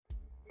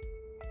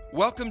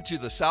Welcome to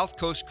the South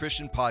Coast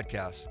Christian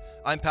Podcast.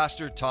 I'm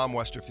Pastor Tom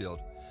Westerfield.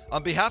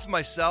 On behalf of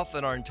myself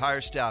and our entire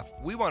staff,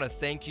 we want to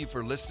thank you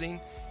for listening,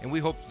 and we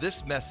hope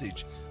this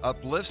message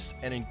uplifts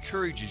and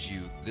encourages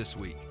you this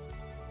week.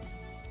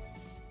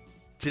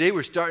 Today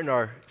we're starting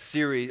our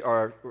series,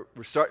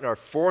 we're starting our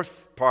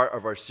fourth part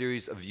of our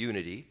series of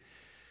unity,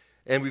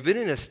 and we've been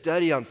in a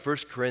study on 1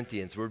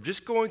 Corinthians. We're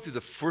just going through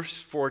the first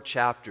four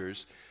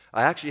chapters.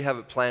 I actually have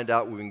it planned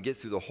out where we can get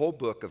through the whole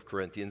book of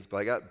Corinthians, but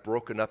I got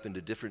broken up into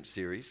different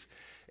series.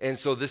 And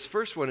so this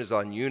first one is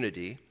on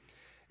unity.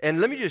 And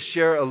let me just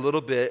share a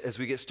little bit as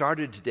we get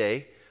started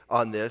today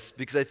on this,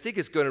 because I think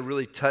it's going to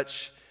really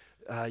touch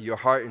your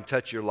heart and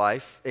touch your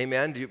life.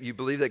 Amen? Do you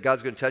believe that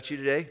God's going to touch you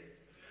today?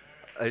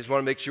 I just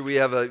want to make sure we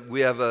have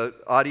a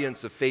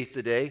audience of faith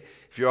today.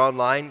 If you're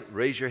online,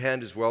 raise your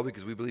hand as well,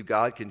 because we believe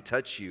God can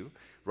touch you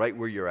right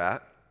where you're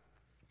at.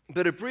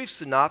 But a brief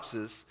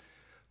synopsis.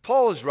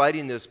 Paul is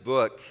writing this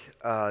book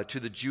to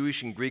the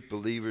Jewish and Greek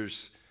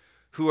believers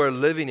who are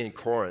living in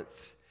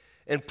Corinth.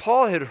 And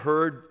Paul had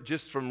heard,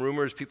 just from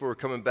rumors, people were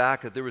coming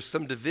back, that there was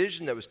some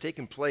division that was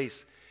taking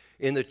place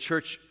in the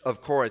church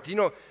of Corinth. You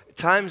know, at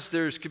times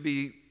there could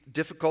be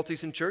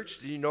difficulties in church.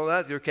 Do you know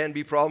that? There can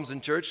be problems in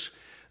church.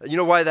 You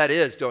know why that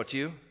is, don't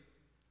you?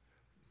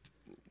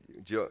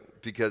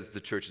 Because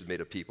the church is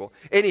made of people.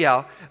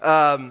 Anyhow,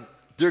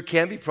 there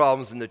can be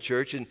problems in the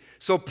church. And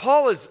so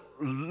Paul is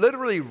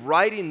literally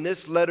writing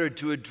this letter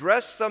to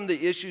address some of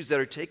the issues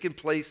that are taking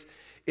place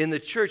in the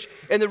church.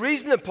 And the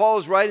reason that Paul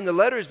is writing the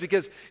letter is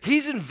because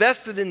he's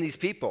invested in these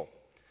people.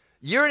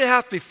 Year and a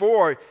half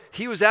before,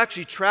 he was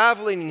actually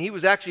traveling and he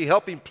was actually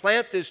helping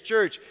plant this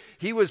church.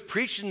 He was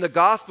preaching the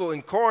gospel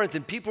in Corinth,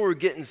 and people were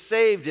getting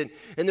saved and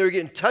they were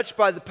getting touched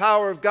by the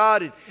power of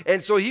God.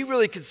 And so he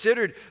really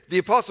considered, the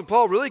Apostle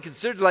Paul really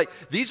considered like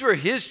these were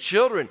his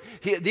children.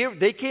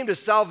 They came to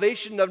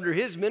salvation under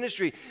his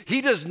ministry. He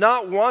does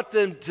not want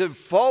them to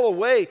fall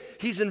away.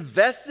 He's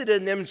invested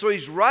in them. And so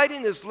he's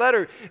writing this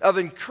letter of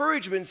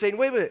encouragement and saying,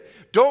 wait a minute,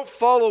 don't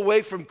fall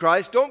away from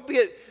Christ. Don't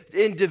be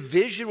in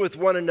division with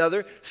one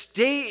another.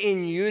 Stay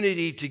in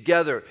unity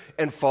together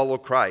and follow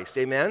Christ.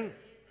 Amen?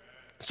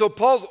 So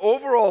Paul's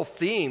overall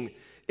theme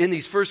in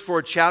these first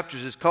four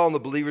chapters is calling the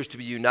believers to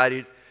be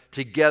united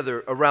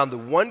together around the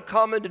one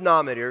common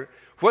denominator.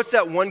 What's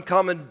that one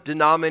common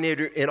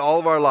denominator in all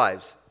of our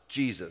lives?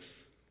 Jesus.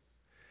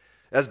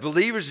 As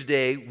believers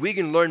today, we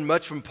can learn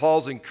much from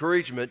Paul's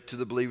encouragement to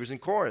the believers in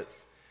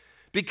Corinth,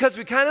 because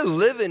we kind of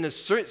live in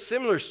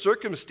similar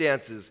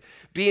circumstances,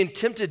 being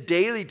tempted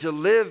daily to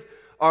live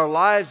our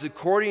lives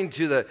according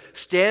to the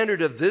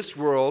standard of this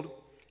world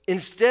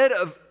instead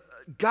of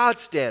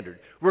God's standard.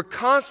 We're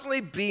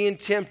constantly being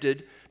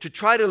tempted to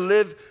try to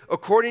live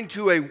according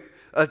to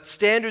a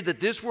standard that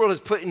this world has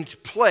put into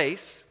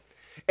place.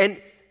 And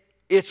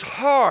it's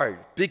hard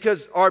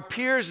because our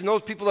peers and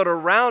those people that are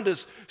around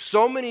us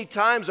so many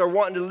times are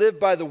wanting to live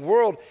by the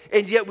world.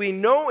 And yet we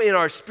know in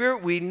our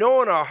spirit, we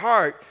know in our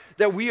heart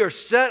that we are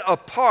set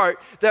apart,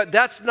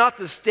 that's not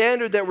the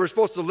standard that we're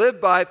supposed to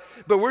live by,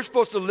 but we're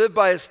supposed to live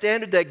by a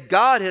standard that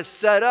God has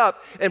set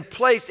up and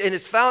placed and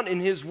is found in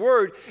His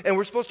Word, and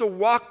we're supposed to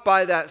walk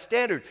by that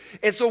standard.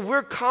 And so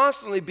we're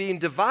constantly being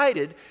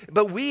divided,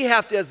 but we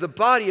have to, as the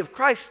body of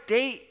Christ,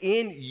 stay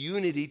in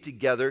unity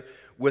together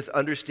with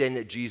understanding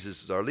that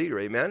Jesus is our leader.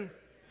 Amen?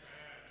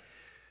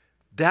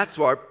 That's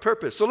our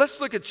purpose. So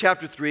let's look at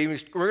chapter 3.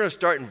 We're going to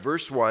start in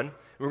verse 1.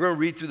 We're going to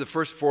read through the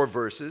first four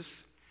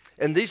verses.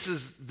 And this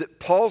is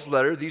Paul's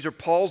letter. These are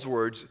Paul's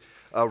words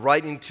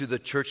writing to the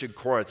church in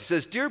Corinth. He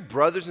says, "Dear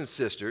brothers and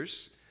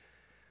sisters,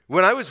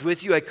 when I was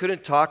with you, I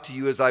couldn't talk to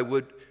you as I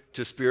would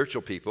to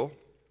spiritual people.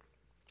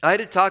 I had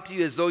to talk to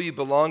you as though you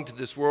belonged to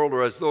this world,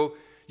 or as though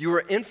you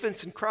were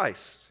infants in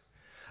Christ.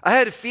 I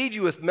had to feed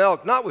you with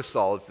milk, not with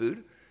solid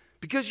food,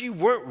 because you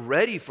weren't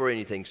ready for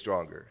anything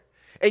stronger.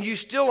 And you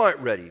still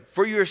aren't ready,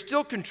 for you are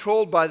still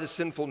controlled by the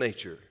sinful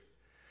nature.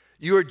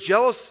 You are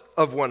jealous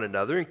of one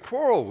another and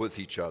quarrel with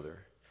each other.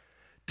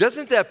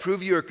 Doesn't that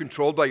prove you are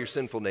controlled by your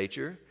sinful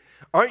nature?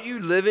 Aren't you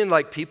living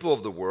like people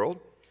of the world?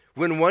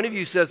 When one of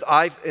you says,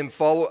 I'm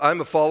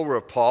a follower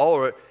of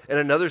Paul, and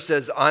another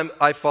says,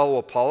 I follow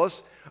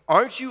Apollos,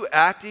 aren't you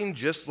acting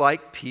just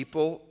like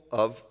people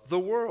of the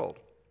world?"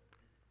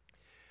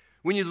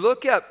 When you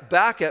look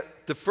back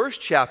at the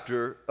first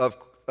chapter of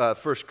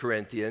 1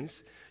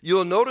 Corinthians,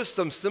 you'll notice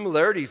some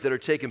similarities that are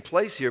taking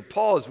place here.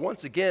 Paul is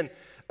once again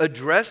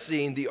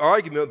addressing the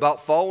argument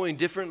about following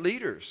different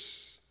leaders.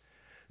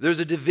 There's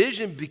a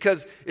division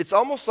because it's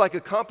almost like a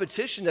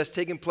competition that's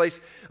taking place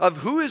of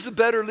who is the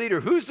better leader,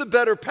 who's the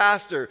better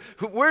pastor,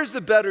 where's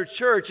the better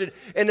church,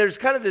 and there's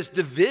kind of this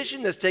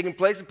division that's taking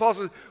place. And Paul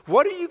says,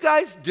 what are you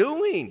guys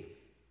doing?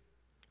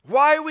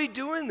 Why are we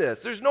doing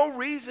this? There's no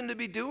reason to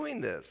be doing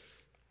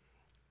this.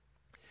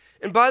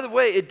 And by the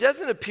way, it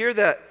doesn't appear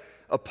that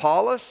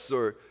Apollos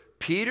or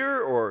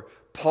Peter or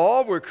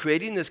Paul were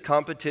creating this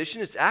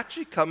competition. It's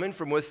actually coming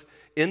from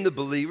within the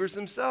believers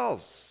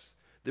themselves.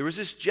 There was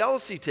this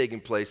jealousy taking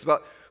place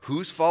about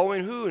who's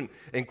following who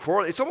and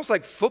quarrel. It's almost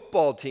like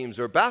football teams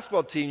or a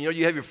basketball team.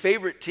 You have your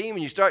favorite team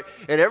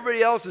and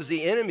everybody else is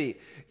the enemy.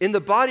 In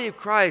the body of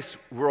Christ,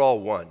 we're all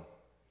one,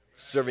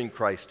 serving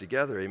Christ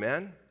together.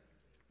 Amen?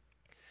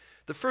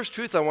 The first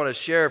truth I want to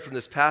share from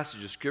this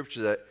passage of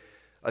Scripture that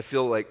I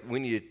feel like we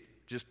need to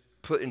just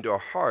put into our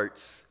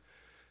hearts,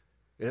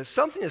 and it's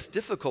something that's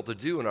difficult to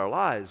do in our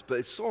lives, but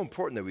it's so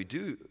important that we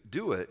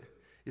do it,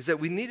 is that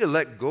we need to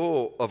let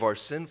go of our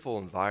sinful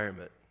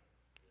environment.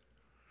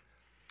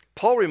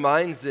 Paul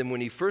reminds them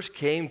when he first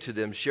came to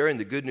them sharing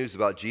the good news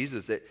about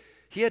Jesus that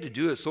he had to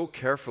do it so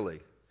carefully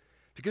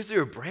because they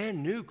were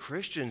brand new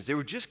Christians. They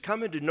were just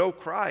coming to know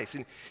Christ,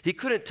 and he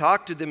couldn't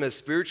talk to them as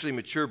spiritually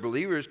mature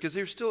believers because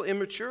they were still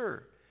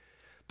immature.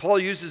 Paul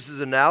uses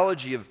his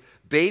analogy of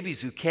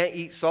babies who can't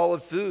eat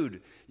solid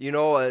food.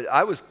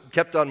 I was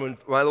kept on when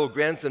my little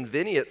grandson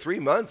Vinny at 3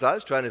 months, I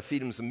was trying to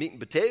feed him some meat and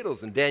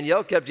potatoes, and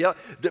Danielle kept yelling,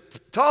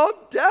 Tom,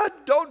 Dad,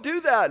 don't do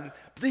that.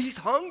 He's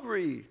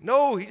hungry.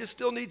 No, he just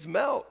still needs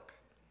milk.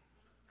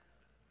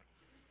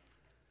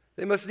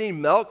 They must need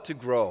milk to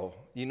grow,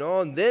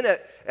 and then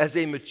as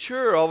they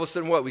mature, all of a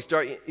sudden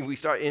we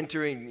start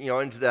entering,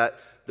 into that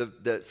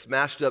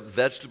smashed up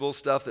vegetable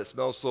stuff that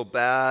smells so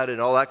bad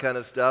and all that kind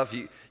of stuff.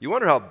 You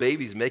wonder how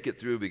babies make it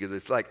through because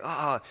it's like,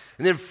 and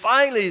then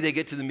finally they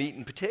get to the meat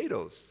and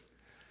potatoes.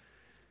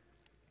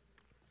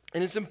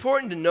 And it's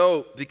important to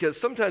note because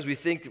sometimes we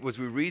think as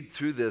we read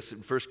through this in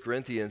 1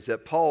 Corinthians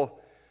that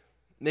Paul,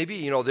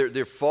 maybe,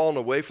 they're falling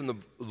away from the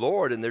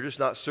Lord and they're just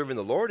not serving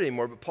the Lord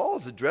anymore, but Paul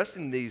is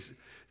addressing these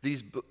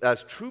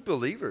as true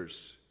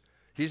believers.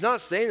 He's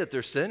not saying that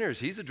they're sinners.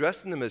 He's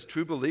addressing them as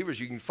true believers.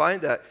 You can find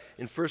that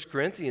in 1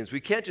 Corinthians. We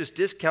can't just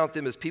discount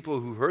them as people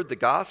who heard the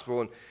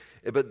gospel,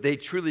 but they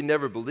truly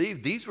never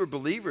believed. These were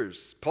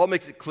believers. Paul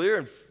makes it clear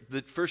in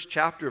the first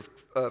chapter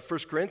of 1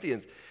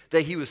 Corinthians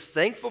that he was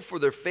thankful for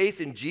their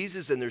faith in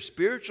Jesus and their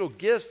spiritual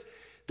gifts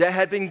that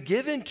had been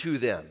given to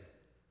them.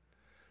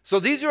 So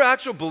these are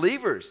actual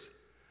believers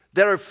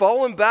that are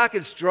falling back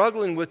and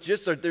struggling with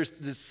just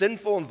the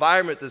sinful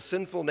environment, the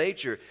sinful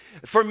nature.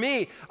 For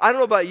me, I don't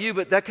know about you,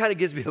 but that kind of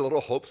gives me a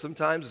little hope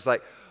sometimes. It's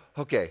like,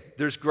 okay,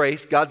 there's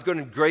grace.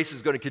 Grace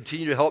is going to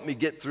continue to help me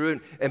get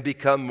through and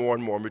become more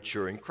and more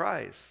mature in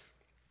Christ.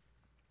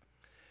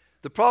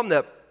 The problem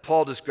that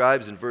Paul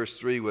describes in verse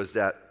 3 was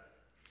that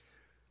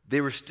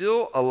they were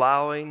still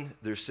allowing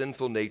their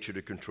sinful nature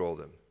to control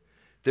them.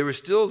 They were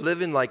still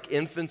living like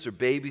infants or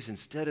babies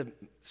instead of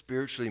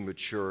spiritually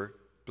mature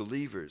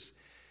believers.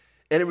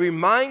 And it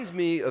reminds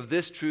me of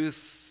this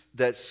truth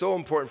that's so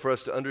important for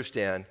us to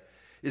understand,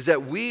 is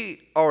that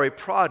we are a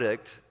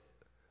product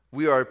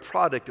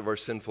of our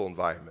sinful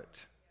environment.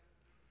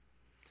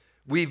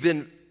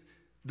 The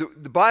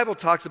Bible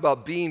talks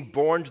about being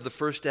born to the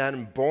first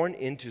Adam, born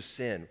into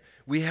sin.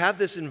 We have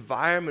this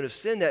environment of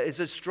sin that is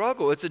a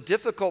struggle. It's a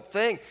difficult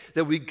thing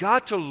that we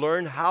got to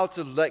learn how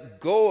to let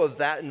go of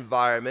that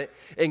environment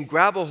and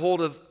grab a hold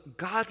of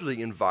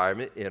godly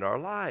environment in our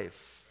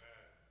life.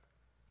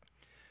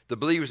 The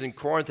believers in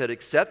Corinth had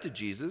accepted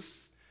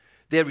Jesus.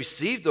 They had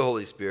received the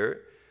Holy Spirit,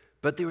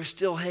 but they were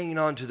still hanging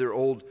on to their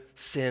old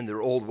sin,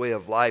 their old way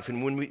of life.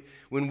 And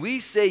when we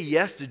say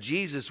yes to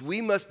Jesus, we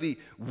must be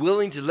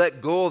willing to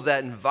let go of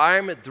that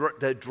environment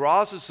that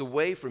draws us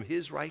away from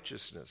His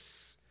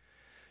righteousness.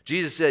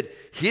 Jesus said,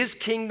 His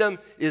kingdom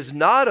is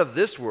not of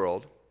this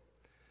world.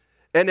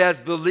 And as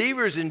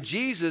believers in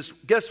Jesus,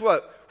 guess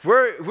what?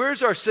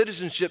 Where's our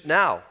citizenship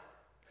now?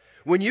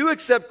 When you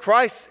accept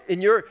Christ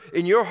in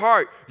your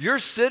heart, your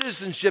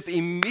citizenship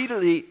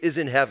immediately is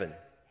in heaven.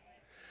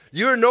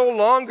 You're no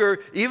longer,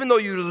 even though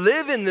you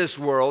live in this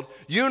world,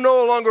 you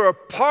no longer are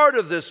part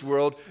of this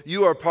world.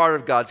 You are part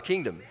of God's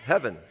kingdom,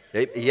 heaven.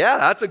 Yeah,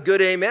 that's a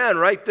good amen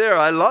right there.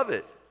 I love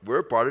it.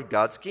 We're part of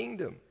God's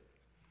kingdom.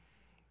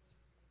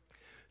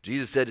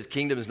 Jesus said His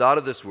kingdom is not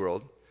of this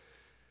world.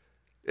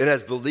 And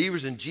as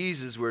believers in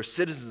Jesus, we're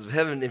citizens of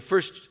heaven.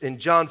 In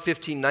John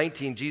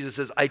 15:19, Jesus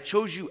says, I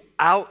chose you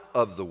out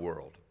of the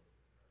world.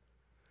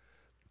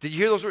 Did you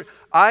hear those words?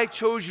 I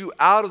chose you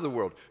out of the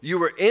world. You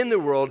were in the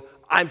world.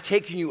 I'm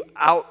taking you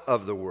out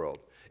of the world.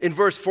 In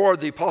verse 4,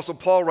 the Apostle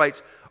Paul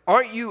writes,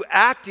 aren't you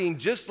acting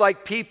just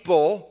like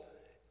people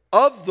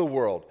of the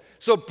world?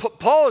 So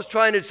Paul is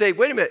trying to say,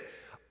 wait a minute,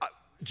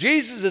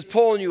 Jesus is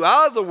pulling you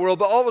out of the world,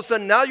 but all of a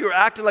sudden now you're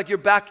acting like you're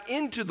back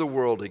into the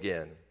world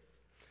again.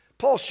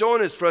 Paul's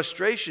showing his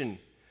frustration.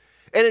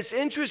 And it's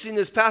interesting,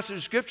 this passage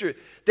of Scripture,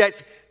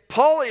 that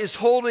Paul is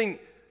holding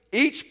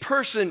each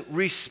person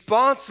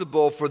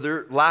responsible for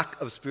their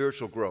lack of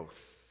spiritual growth.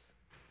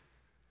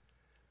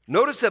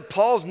 Notice that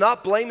Paul's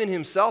not blaming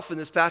himself in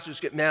this passage of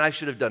Scripture. Man, I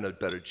should have done a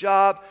better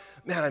job.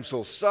 Man, I'm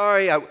so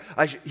sorry.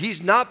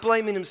 He's not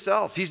blaming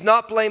himself. He's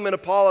not blaming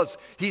Apollos.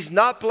 He's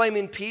not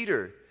blaming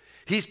Peter.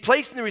 He's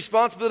placing the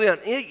responsibility on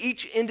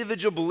each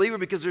individual believer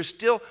because they're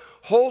still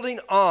holding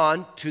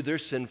on to their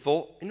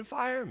sinful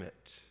environment.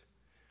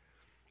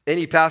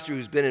 Any pastor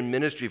who's been in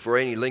ministry for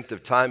any length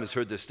of time has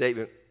heard this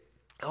statement,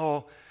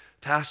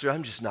 Pastor,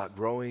 I'm just not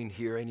growing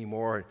here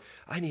anymore.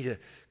 I need to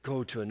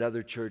go to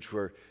another church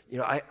where,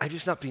 I'm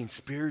just not being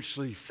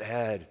spiritually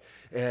fed.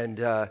 And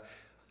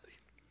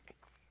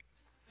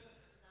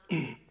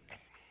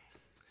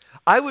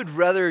I would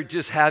rather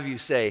just have you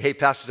say, hey,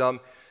 Pastor Tom,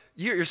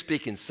 your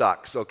speaking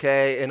sucks,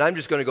 okay? And I'm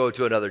just going to go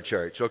to another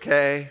church,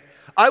 okay?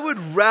 I would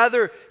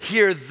rather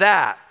hear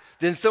that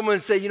than someone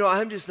say,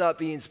 I'm just not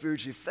being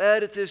spiritually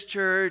fed at this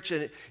church,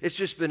 and it's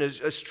just been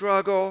a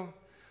struggle.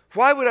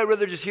 Why would I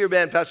rather just hear,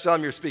 man, Pastor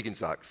Tom, your speaking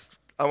sucks.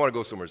 I want to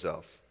go somewhere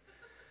else.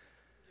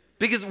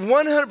 Because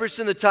 100%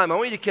 of the time, I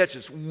want you to catch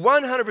this,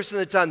 100% of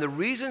the time, the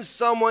reason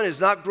someone is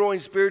not growing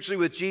spiritually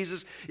with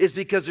Jesus is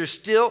because they're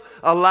still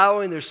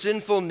allowing their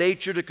sinful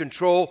nature to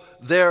control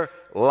their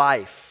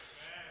life.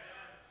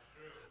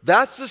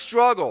 That's the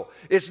struggle.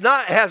 It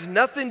has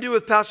nothing to do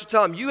with Pastor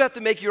Tom. You have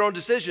to make your own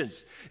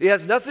decisions. It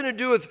has nothing to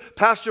do with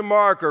Pastor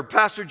Mark or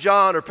Pastor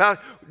John or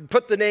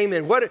put the name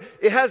in.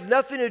 It has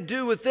nothing to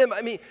do with them.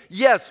 I mean,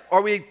 yes,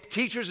 are we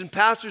teachers and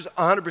pastors?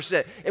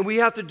 100%. And we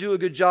have to do a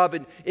good job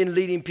in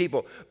leading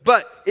people.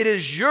 But it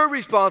is your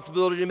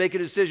responsibility to make a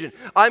decision.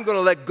 I'm going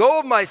to let go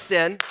of my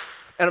sin, and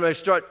I'm going to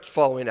start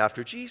following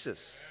after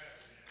Jesus.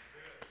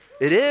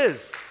 It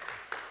is.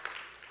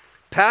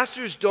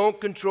 Pastors don't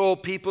control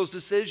people's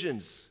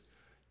decisions.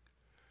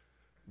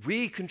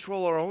 We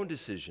control our own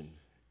decision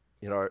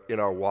in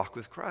our walk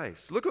with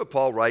Christ. Look at what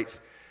Paul writes,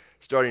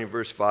 starting in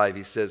verse 5.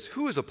 He says,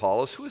 who is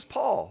Apollos? Who is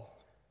Paul?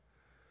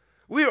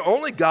 We are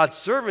only God's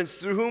servants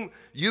through whom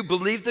you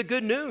believed the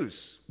good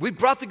news. We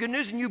brought the good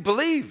news and you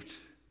believed.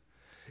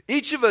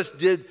 Each of us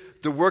did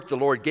the work the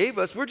Lord gave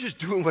us. We're just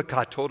doing what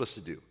God told us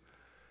to do.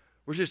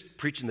 We're just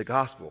preaching the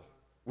gospel.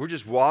 We're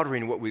just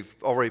watering what we've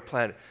already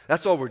planted.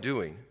 That's all we're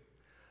doing.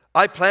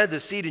 I planted the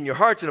seed in your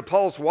hearts and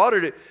Apollos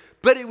watered it,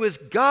 but it was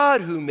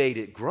God who made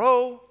it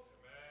grow.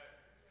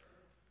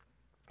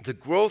 The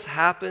growth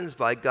happens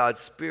by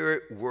God's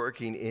Spirit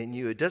working in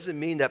you. It doesn't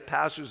mean that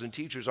pastors and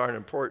teachers aren't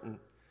important,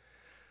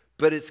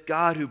 but it's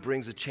God who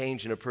brings a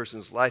change in a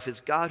person's life.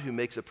 It's God who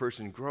makes a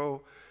person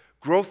grow.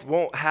 Growth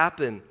won't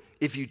happen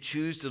if you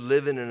choose to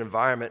live in an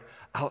environment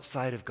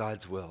outside of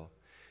God's will.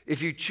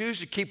 If you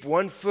choose to keep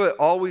one foot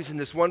always in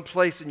this one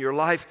place in your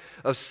life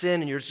of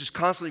sin, and you're just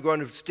constantly going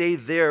to stay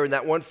there in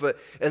that one foot,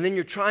 and then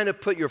you're trying to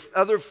put your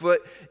other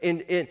foot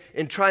in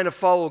trying to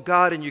follow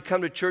God, and you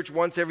come to church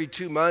once every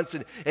 2 months,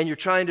 and you're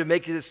trying to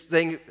make this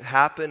thing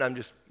happen. I'm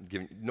just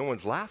giving, no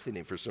one's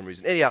laughing for some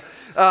reason. Anyhow,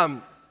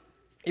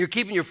 you're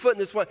keeping your foot in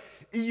this one.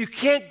 You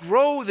can't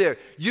grow there.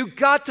 You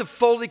got to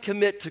fully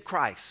commit to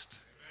Christ.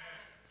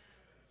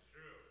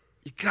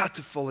 You got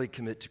to fully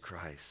commit to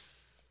Christ.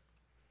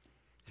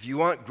 If you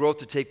want growth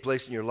to take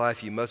place in your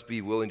life, you must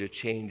be willing to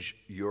change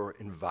your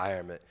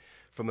environment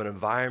from an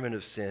environment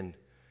of sin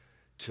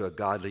to a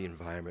godly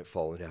environment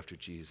following after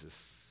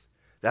Jesus.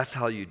 That's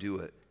how you do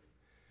it.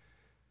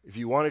 If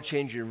you want to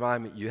change your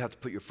environment, you have to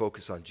put your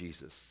focus on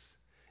Jesus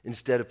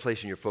instead of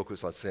placing your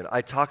focus on sin.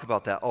 I talk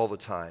about that all the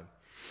time.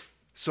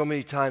 So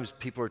many times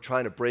people are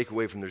trying to break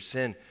away from their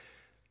sin,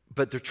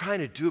 but they're trying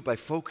to do it by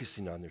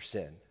focusing on their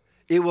sin.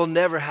 It will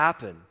never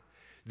happen.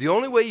 The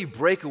only way you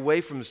break away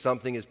from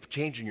something is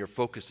changing your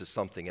focus to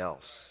something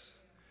else.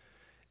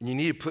 And you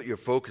need to put your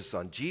focus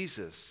on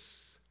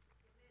Jesus.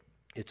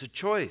 It's a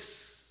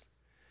choice.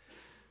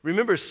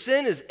 Remember,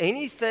 sin is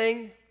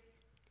anything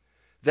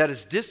that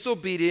is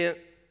disobedient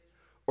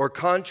or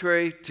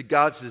contrary to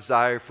God's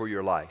desire for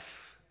your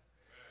life.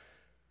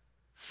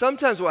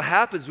 Sometimes what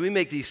happens, we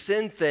make these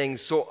sin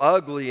things so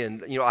ugly,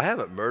 and I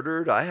haven't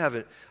murdered, I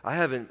haven't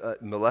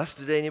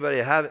molested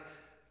anybody,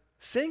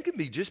 Sin can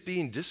be just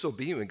being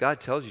disobedient when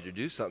God tells you to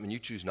do something and you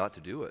choose not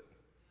to do it.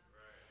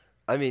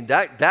 I mean,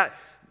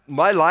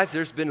 my life,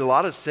 there's been a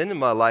lot of sin in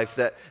my life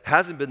that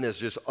hasn't been this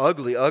just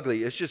ugly.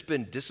 It's just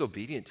been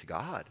disobedient to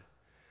God.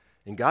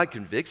 And God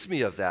convicts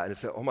me of that. And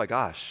it's like, oh my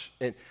gosh.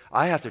 And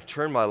I have to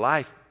turn my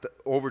life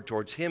over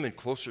towards Him and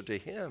closer to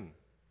Him.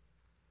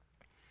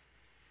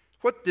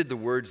 What did the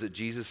words that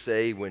Jesus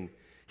say when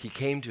He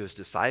came to His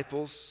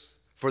disciples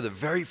for the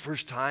very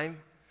first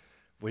time?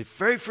 When the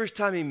very first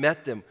time He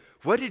met them,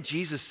 what did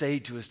Jesus say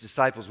to His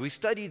disciples? We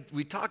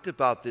talked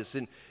about this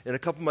in a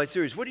couple of my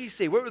series. What did He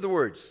say? What were the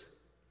words?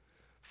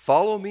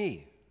 Follow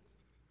me.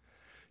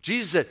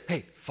 Jesus said,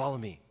 hey, follow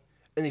me.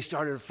 And they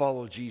started to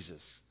follow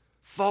Jesus.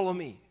 Follow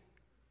me.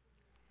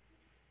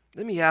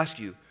 Let me ask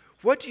you,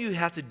 what do you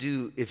have to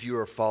do if you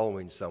are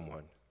following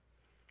someone?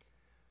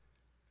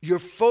 Your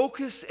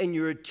focus and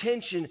your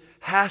attention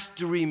has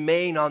to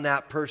remain on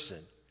that person.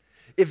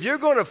 If you're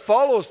going to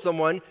follow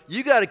someone,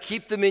 you got to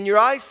keep them in your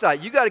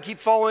eyesight. You got to keep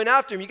following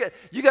after them.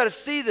 You got to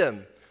see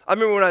them. I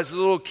remember when I was a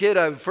little kid,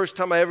 the first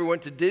time I ever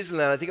went to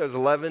Disneyland, I think I was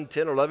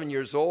 10 or 11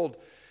 years old.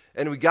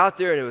 And we got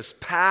there, and it was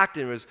packed,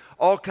 and it was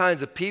all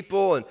kinds of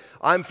people. And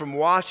I'm from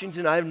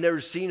Washington. I've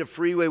never seen a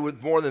freeway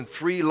with more than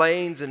 3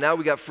 lanes, and now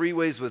we got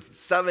freeways with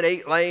 7,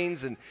 8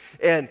 lanes.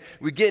 And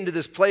we get into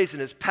this place,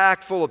 and it's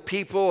packed full of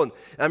people. And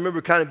I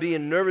remember kind of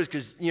being nervous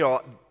because,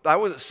 I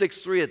wasn't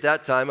 6'3" at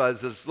that time. I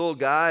was this little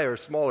guy or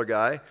smaller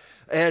guy.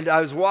 And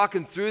I was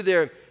walking through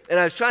there, and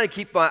I was trying to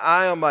keep my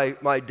eye on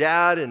my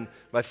dad and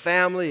my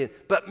family.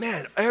 But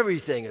man,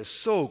 everything is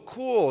so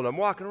cool. And I'm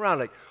walking around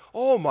like,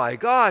 oh my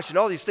gosh, and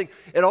all these things.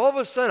 And all of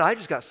a sudden, I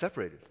just got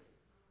separated.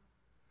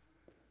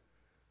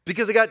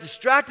 Because I got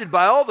distracted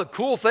by all the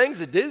cool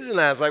things at Disneyland.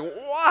 I was like,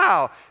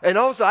 wow. And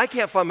all of a sudden, I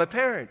can't find my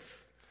parents.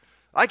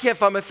 I can't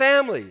find my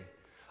family.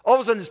 All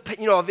of a sudden,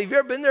 have you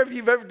ever been there? If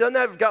you've ever done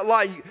that, you've got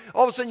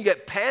all of a sudden you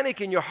get panic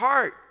in your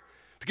heart.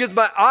 Because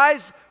my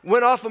eyes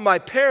went off of my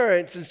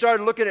parents and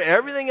started looking at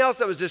everything else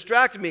that was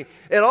distracting me.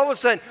 And all of a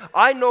sudden,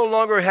 I no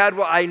longer had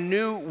what I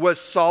knew was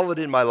solid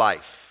in my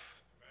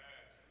life.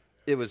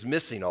 It was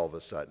missing all of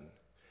a sudden.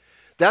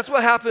 That's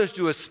what happens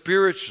to us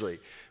spiritually.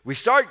 We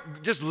start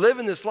just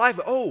living this life.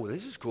 Oh,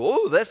 this is cool.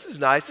 Oh, this is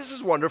nice. This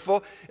is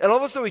wonderful. And all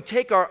of a sudden we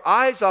take our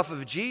eyes off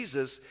of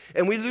Jesus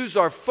and we lose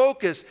our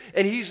focus.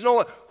 And he's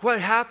no, what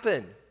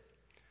happened?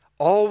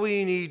 All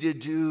we need to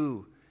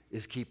do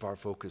is keep our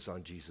focus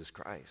on Jesus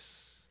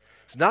Christ.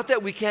 It's not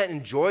that we can't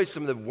enjoy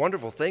some of the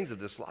wonderful things of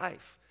this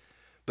life.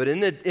 But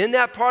in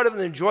that part of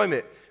the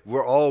enjoyment,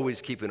 we're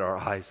always keeping our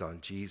eyes on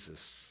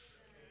Jesus.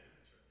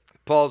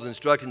 Paul's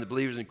instructing the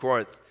believers in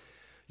Corinth,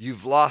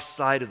 you've lost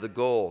sight of the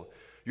goal.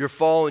 You're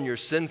following your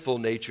sinful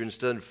nature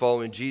instead of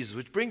following Jesus,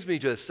 which brings me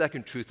to the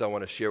second truth I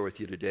want to share with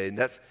you today, and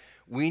that's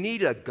we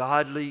need a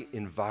godly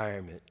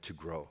environment to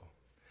grow.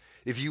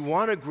 If you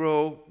want to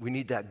grow, we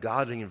need that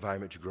godly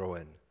environment to grow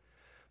in.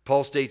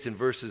 Paul states in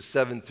verses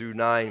 7 through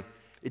 9,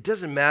 it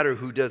doesn't matter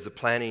who does the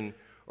planting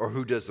or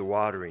who does the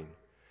watering.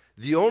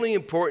 The only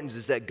importance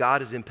is that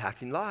God is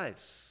impacting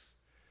lives.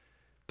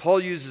 Paul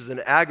uses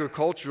an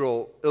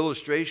agricultural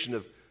illustration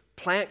of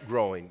plant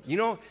growing. You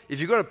know, if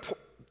you're going to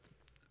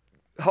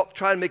help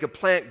try to make a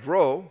plant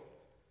grow,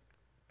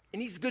 it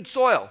needs good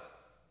soil.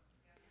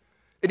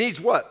 It needs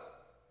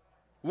what?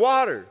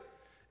 Water.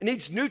 It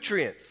needs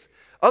nutrients.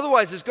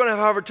 Otherwise, it's going to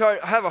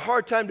have a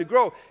hard time to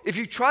grow. If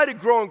you try to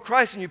grow in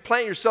Christ and you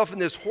plant yourself in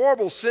this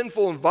horrible,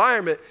 sinful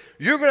environment,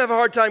 you're going to have a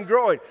hard time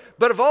growing.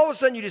 But if all of a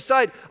sudden you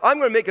decide, I'm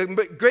going to make a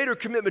greater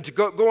commitment to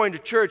going to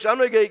church, I'm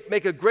going to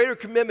make a greater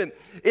commitment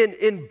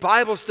in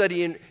Bible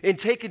study, in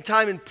taking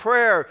time in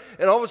prayer,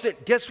 and all of a sudden,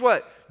 guess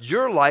what?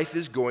 Your life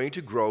is going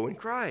to grow in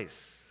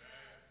Christ.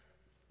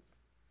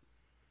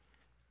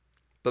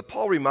 But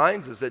Paul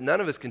reminds us that none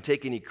of us can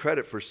take any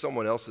credit for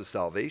someone else's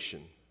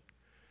salvation.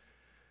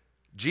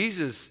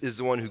 Jesus is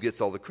the one who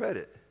gets all the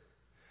credit.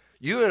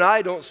 You and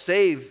I don't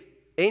save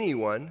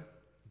anyone.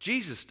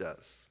 Jesus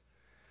does.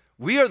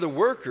 We are the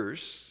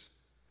workers.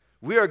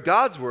 We are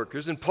God's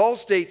workers. And Paul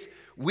states,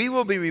 we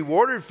will be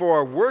rewarded for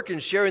our work in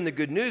sharing the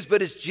good news,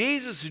 but it's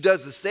Jesus who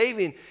does the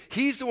saving.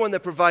 He's the one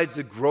that provides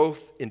the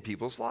growth in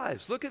people's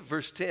lives. Look at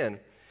verse 10.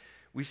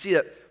 We see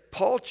that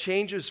Paul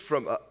changes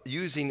from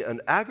using an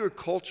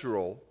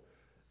agricultural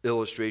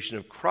illustration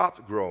of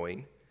crop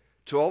growing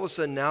to all of a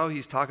sudden now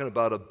he's talking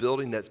about a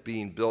building that's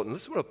being built. And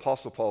listen to what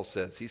Apostle Paul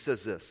says. He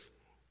says this,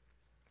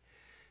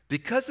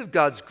 because of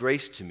God's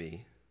grace to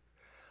me,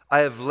 I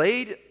have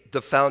laid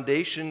the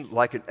foundation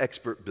like an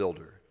expert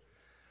builder.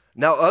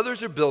 Now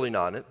others are building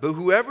on it, but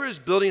whoever is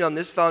building on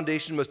this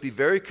foundation must be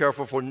very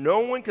careful, for no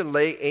one can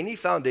lay any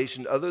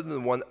foundation other than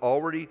the one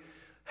already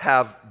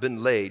have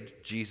been laid,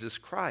 Jesus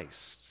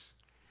Christ.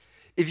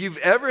 If you've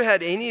ever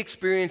had any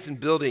experience in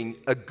building,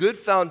 a good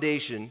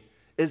foundation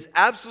is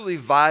absolutely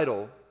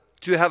vital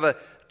to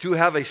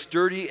have a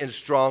sturdy and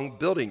strong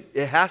building.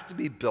 It has to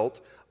be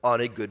built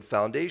on a good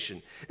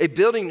foundation. A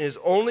building is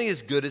only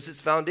as good as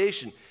its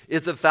foundation.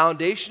 If the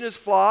foundation is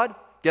flawed,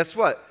 guess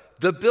what?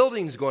 The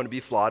building is going to be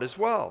flawed as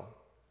well.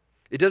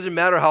 It doesn't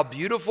matter how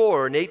beautiful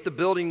or ornate the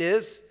building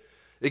is.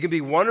 It can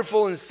be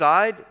wonderful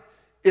inside.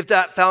 If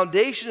that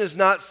foundation is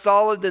not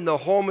solid, then the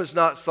home is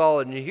not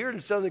solid. And here in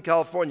Southern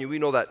California, we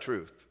know that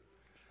truth.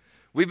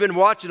 We've been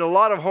watching a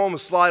lot of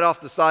homes slide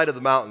off the side of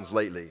the mountains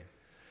lately.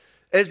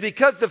 And it's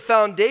because the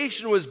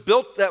foundation was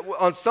built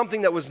on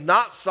something that was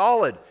not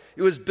solid.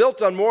 It was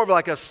built on more of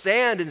like a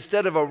sand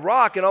instead of a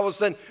rock. And all of a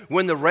sudden,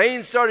 when the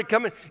rain started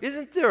coming,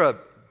 isn't there a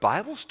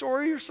Bible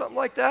story or something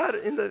like that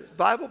in the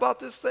Bible about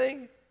this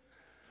thing?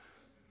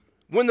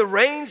 When the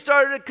rain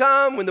started to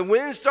come, when the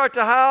winds start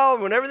to howl,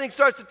 when everything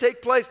starts to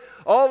take place,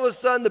 all of a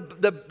sudden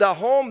the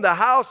home, the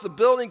house, the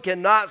building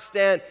cannot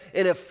stand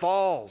and it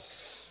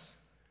falls.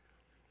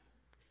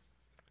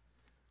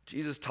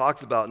 Jesus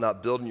talks about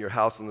not building your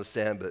house on the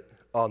sand, but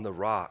on the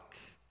rock.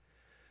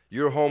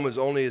 Your home is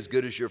only as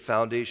good as your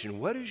foundation.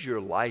 What is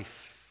your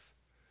life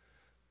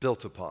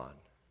built upon?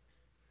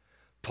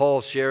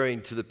 Paul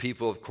sharing to the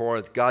people of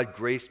Corinth, God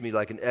graced me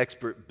like an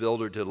expert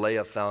builder to lay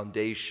a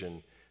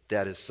foundation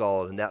that is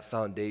solid, and that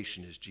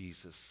foundation is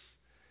Jesus.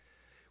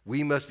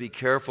 We must be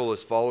careful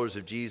as followers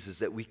of Jesus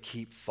that we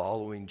keep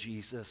following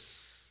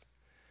Jesus.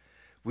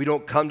 We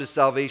don't come to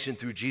salvation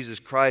through Jesus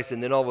Christ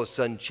and then all of a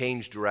sudden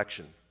change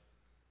direction.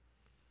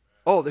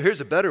 Oh, here's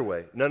a better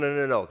way.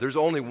 No. There's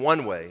only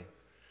one way.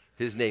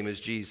 His name is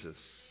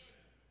Jesus.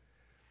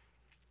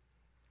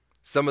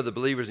 Some of the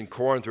believers in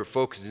Corinth were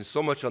focusing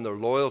so much on their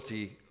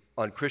loyalty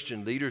on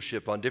Christian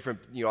leadership, on different,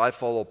 I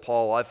follow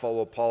Paul, I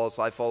follow Apollos,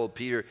 I follow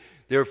Peter.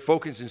 They're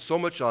focusing so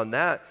much on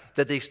that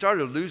they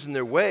started losing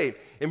their way.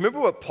 And remember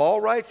what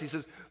Paul writes? He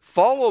says,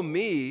 follow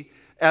me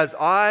as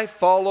I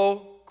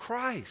follow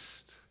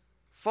Christ.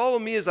 Follow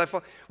me as I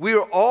follow. We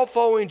are all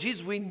following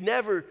Jesus. We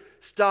never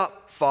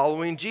stop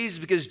following Jesus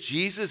because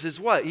Jesus is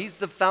what? He's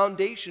the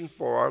foundation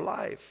for our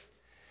life.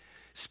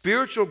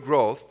 Spiritual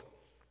growth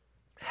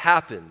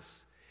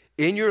happens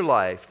in your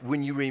life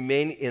when you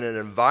remain in an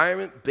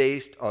environment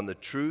based on the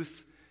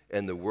truth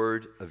and the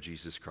word of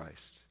Jesus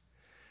Christ.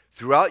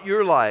 Throughout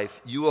your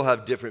life, you will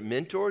have different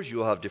mentors, you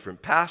will have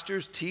different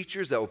pastors,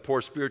 teachers that will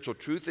pour spiritual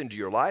truth into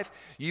your life.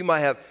 You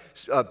might have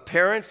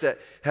parents that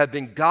have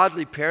been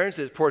godly parents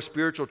that pour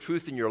spiritual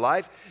truth in your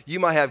life. You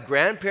might have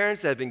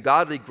grandparents that have been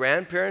godly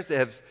grandparents that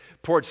have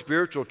poured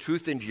spiritual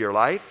truth into your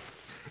life.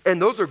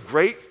 And those are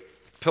great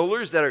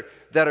pillars that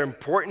are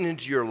important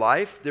into your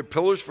life. They're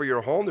pillars for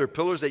your home. They're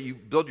pillars that you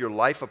build your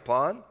life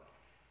upon.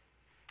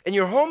 And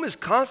your home is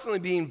constantly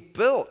being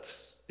built.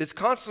 It's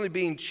constantly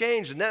being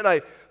changed. And then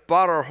I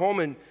bought our home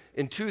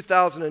in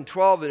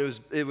 2012, and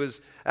it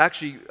was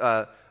actually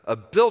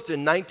built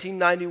in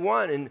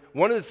 1991. And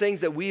one of the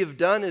things that we have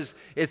done is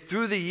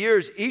through the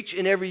years, each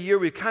and every year,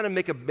 we kind of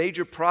make a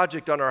major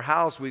project on our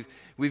house. We've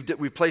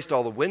replaced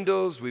all the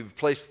windows. We've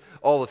replaced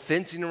all the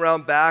fencing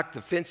around back.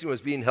 The fencing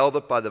was being held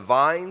up by the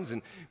vines,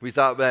 and we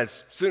thought, man,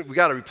 soon we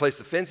got to replace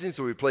the fencing,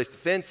 so we replaced the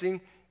fencing.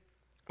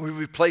 We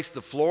replaced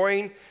the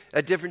flooring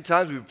at different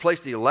times. We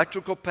replaced the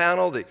electrical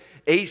panel, the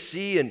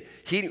AC, and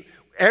heating.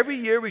 Every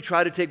year we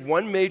try to take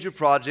one major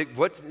project.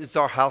 What does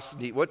our house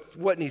need?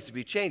 What needs to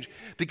be changed?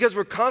 Because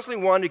we're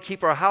constantly wanting to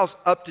keep our house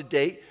up to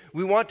date.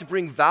 We want to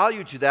bring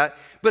value to that.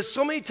 But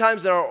so many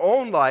times in our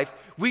own life,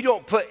 we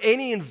don't put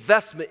any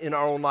investment in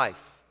our own life.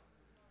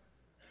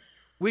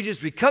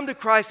 We come to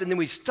Christ and then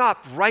we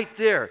stop right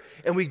there.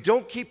 And we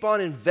don't keep on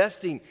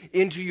investing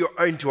into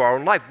our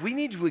own life. We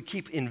need to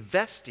keep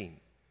investing.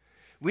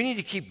 We need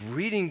to keep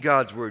reading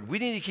God's word. We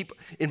need to keep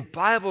in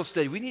Bible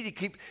study. We need to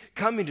keep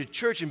coming to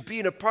church and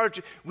being a part of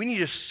church. We need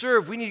to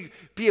serve. We need to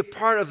be a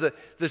part of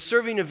the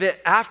serving event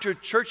after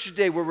church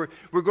today where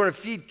we're going to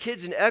feed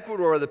kids in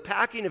Ecuador, or the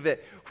packing event.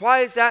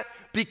 Why is that?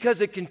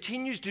 Because it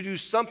continues to do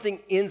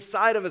something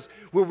inside of us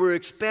where we're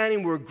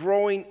expanding, we're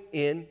growing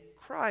in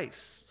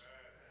Christ.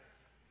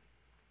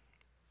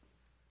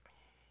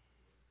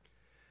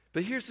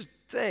 But here's the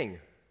thing.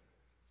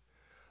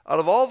 Out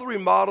of all the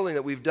remodeling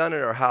that we've done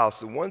in our house,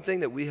 the one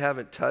thing that we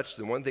haven't touched,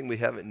 the one thing we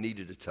haven't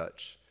needed to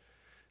touch,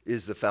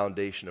 is the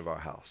foundation of our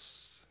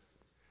house.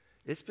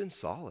 It's been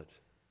solid.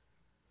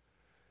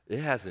 It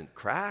hasn't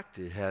cracked.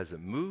 It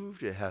hasn't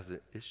moved.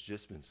 It's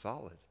just been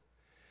solid.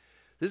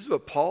 This is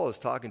what Paul is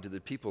talking to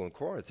the people in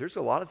Corinth. There's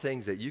a lot of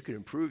things that you can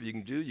improve, you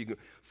can do. You can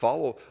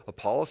follow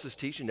Apollos'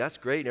 teaching. That's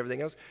great and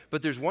everything else.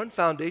 But there's one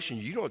foundation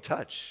you don't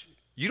touch.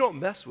 You don't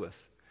mess with.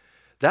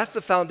 That's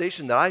the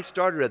foundation that I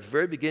started at the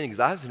very beginning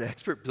because I was an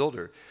expert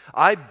builder.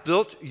 I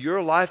built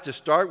your life to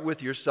start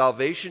with your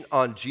salvation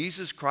on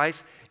Jesus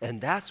Christ,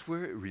 and that's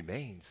where it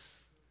remains.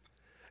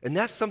 And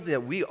that's something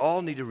that we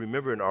all need to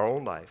remember in our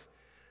own life,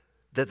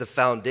 that the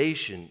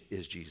foundation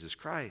is Jesus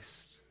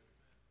Christ.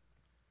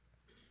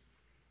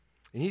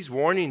 And he's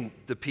warning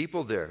the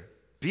people there,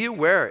 be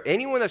aware.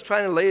 Anyone that's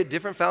trying to lay a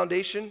different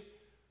foundation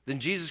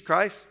than Jesus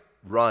Christ,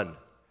 run.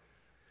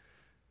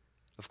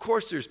 Of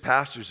course, there's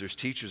pastors, there's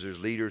teachers, there's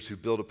leaders who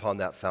build upon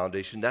that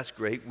foundation. That's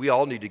great. We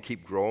all need to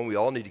keep growing. We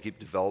all need to keep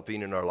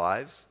developing in our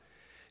lives.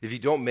 If you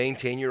don't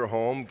maintain your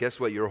home, guess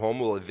what? Your home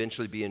will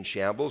eventually be in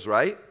shambles,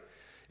 right?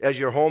 As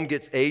your home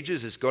gets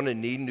ages, it's going to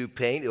need new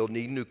paint. It'll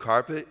need new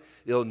carpet.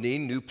 It'll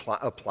need new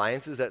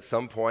appliances at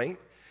some point.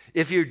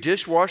 If your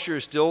dishwasher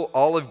is still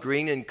olive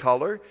green in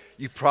color,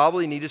 you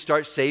probably need to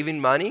start saving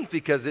money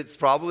because it's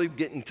probably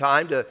getting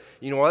time to,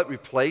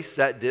 replace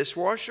that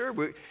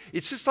dishwasher.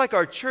 It's just like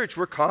our church.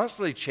 We're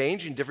constantly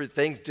changing different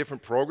things,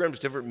 different programs,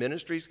 different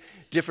ministries,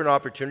 different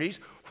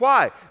opportunities.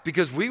 Why?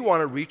 Because we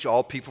want to reach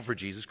all people for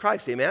Jesus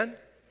Christ. Amen?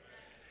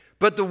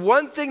 But the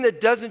one thing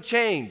that doesn't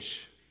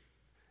change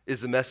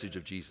is the message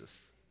of Jesus.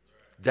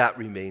 That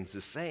remains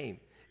the same.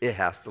 It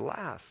has to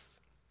last.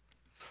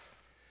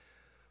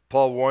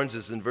 Paul warns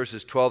us in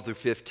verses 12 through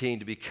 15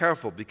 to be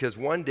careful because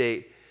one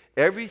day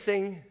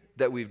everything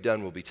that we've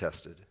done will be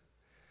tested.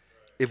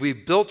 If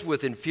we've built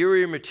with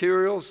inferior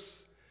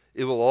materials,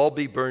 it will all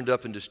be burned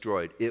up and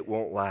destroyed. It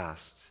won't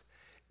last.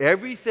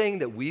 Everything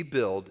that we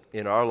build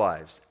in our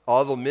lives,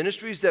 all the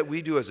ministries that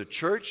we do as a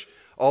church,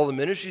 all the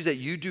ministries that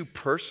you do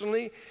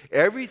personally,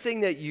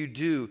 everything that you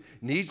do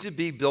needs to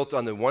be built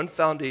on the one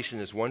foundation,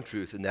 this one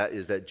truth, and that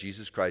is that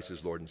Jesus Christ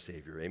is Lord and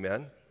Savior.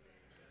 Amen?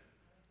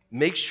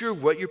 Make sure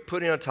what you're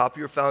putting on top of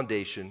your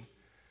foundation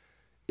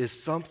is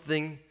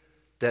something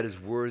that is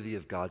worthy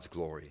of God's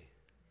glory,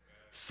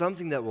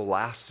 something that will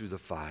last through the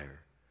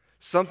fire,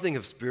 something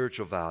of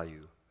spiritual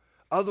value.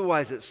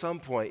 Otherwise, at some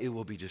point, it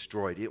will be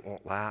destroyed. It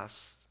won't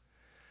last.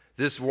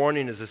 This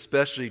warning is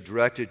especially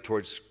directed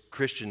towards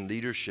Christian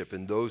leadership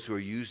and those who are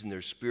using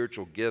their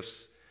spiritual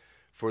gifts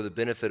for the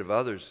benefit of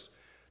others.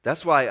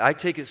 That's why I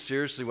take it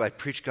seriously when I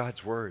preach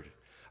God's word.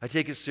 I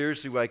take it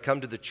seriously when I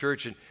come to the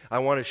church and I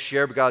want to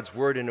share God's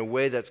word in a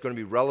way that's going to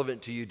be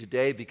relevant to you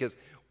today, because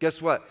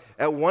guess what?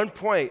 At one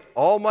point,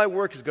 all my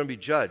work is going to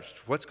be judged.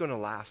 What's going to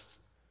last?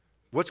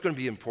 What's going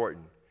to be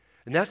important?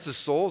 And that's the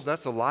souls,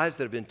 that's the lives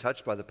that have been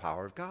touched by the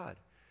power of God.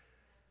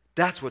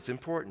 That's what's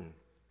important.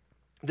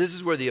 This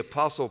is where the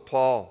Apostle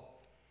Paul,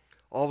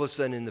 all of a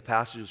sudden in the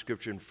passage of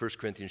Scripture in 1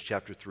 Corinthians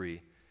chapter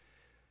 3,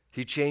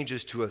 he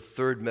changes to a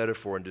third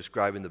metaphor in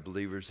describing the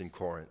believers in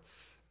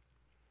Corinth.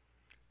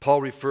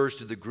 Paul refers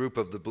to the group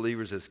of the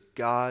believers as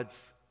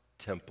God's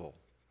temple.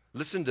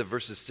 Listen to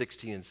verses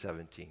 16 and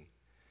 17.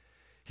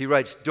 He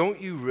writes, "Don't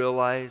you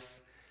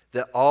realize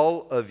that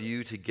all of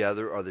you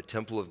together are the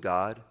temple of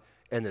God,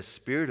 and the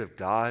Spirit of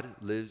God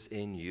lives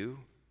in you?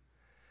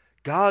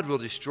 God will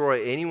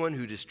destroy anyone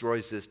who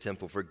destroys this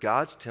temple, for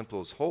God's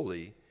temple is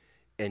holy,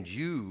 and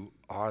you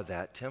are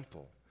that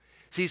temple."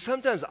 See,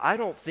 sometimes I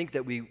don't think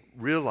that we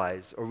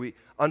realize or we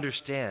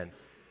understand.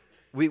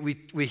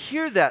 We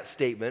hear that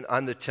statement,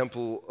 "I'm the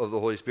temple of the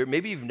Holy Spirit."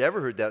 Maybe you've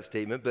never heard that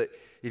statement, but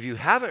if you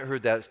haven't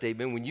heard that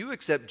statement, when you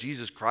accept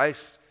Jesus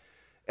Christ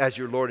as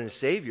your Lord and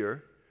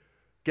Savior,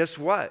 guess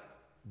what?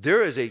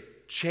 There is a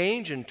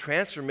change and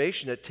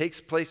transformation that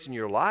takes place in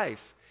your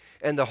life,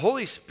 and the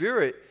Holy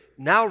Spirit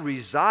now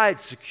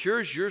resides,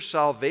 secures your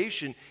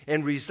salvation,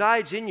 and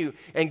resides in you,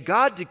 and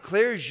God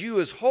declares you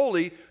as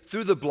holy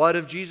through the blood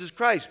of Jesus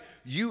Christ.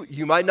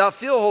 You might not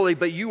feel holy,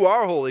 but you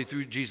are holy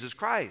through Jesus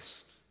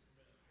Christ.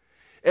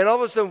 And all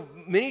of a sudden,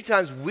 many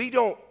times we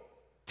don't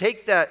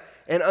take that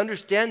and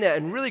understand that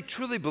and really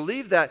truly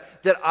believe that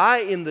I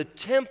am the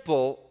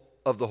temple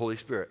of the Holy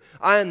Spirit.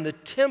 I am the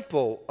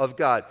temple of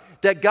God,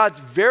 that God's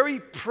very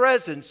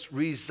presence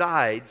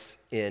resides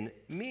in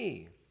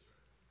me.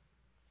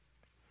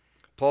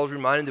 Paul's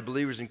reminding the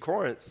believers in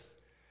Corinth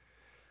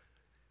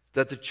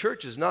that the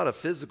church is not a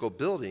physical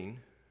building,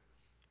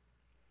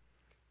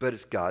 but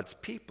it's God's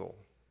people.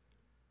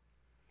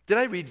 Did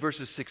I read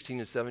verses 16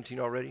 and 17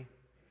 already?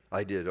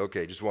 I did.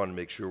 Okay, just wanted to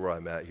make sure where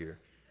I'm at here.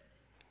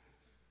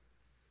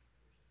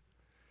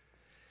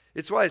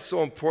 It's why it's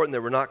so important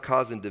that we're not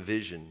causing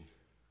division,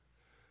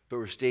 but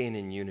we're staying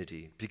in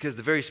unity, because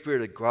the very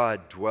Spirit of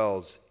God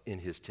dwells in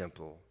His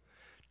temple.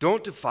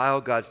 Don't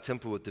defile God's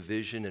temple with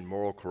division and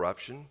moral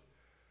corruption.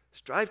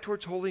 Strive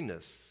towards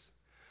holiness.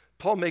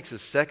 Paul makes a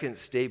second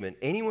statement.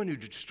 Anyone who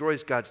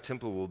destroys God's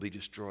temple will be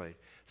destroyed.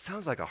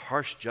 Sounds like a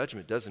harsh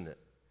judgment, doesn't it?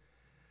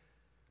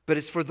 But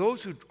it's for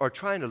those who are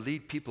trying to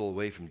lead people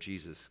away from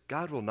Jesus.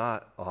 God will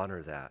not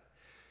honor that.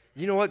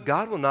 You know what?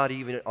 God will not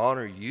even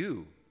honor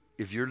you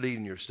if you're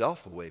leading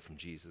yourself away from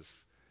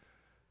Jesus.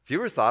 Have you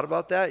ever thought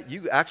about that?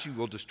 You actually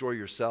will destroy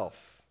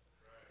yourself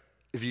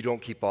if you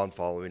don't keep on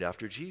following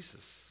after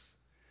Jesus.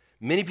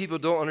 Many people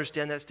don't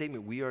understand that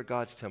statement. We are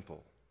God's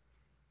temple.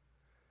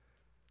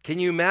 Can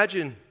you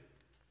imagine?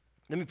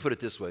 Let me put it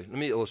this way. Let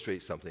me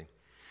illustrate something.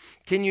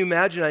 Can you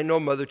imagine? I know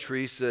Mother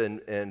Teresa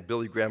and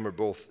Billy Graham are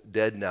both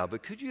dead now,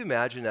 but could you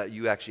imagine that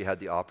you actually had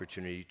the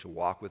opportunity to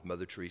walk with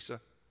Mother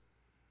Teresa?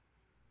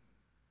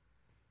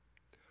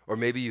 Or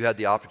maybe you had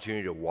the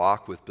opportunity to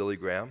walk with Billy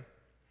Graham?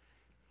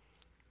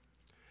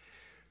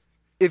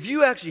 If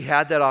you actually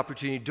had that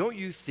opportunity, don't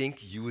you think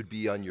you would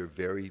be on your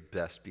very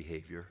best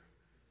behavior?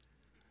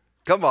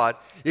 Come on.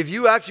 If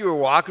you actually were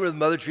walking with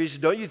Mother Teresa,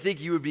 don't you think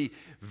you would be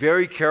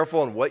very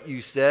careful on what you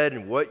said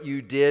and what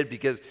you did,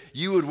 because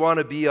you would want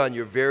to be on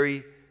your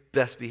very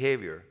best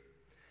behavior?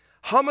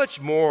 How much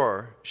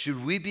more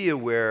should we be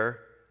aware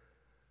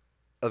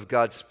of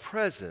God's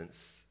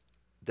presence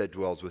that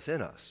dwells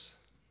within us?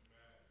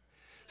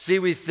 See,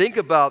 we think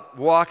about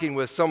walking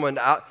with someone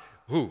out,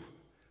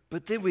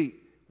 but then we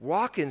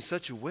walk in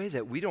such a way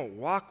that we don't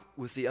walk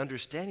with the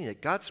understanding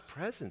that God's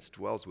presence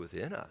dwells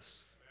within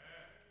us.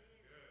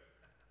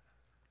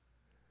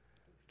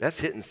 That's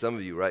hitting some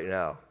of you right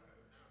now.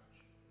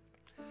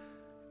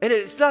 And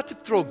it's not to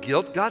throw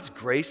guilt. God's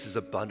grace is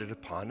abundant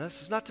upon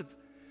us. It's not to,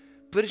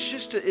 but it's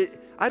just to,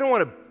 I don't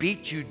want to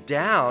beat you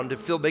down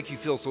to make you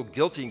feel so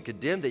guilty and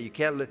condemned that you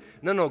can't live.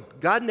 No,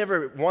 God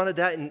never wanted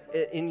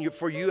that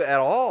for you at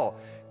all.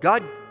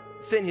 God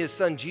sent His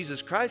Son,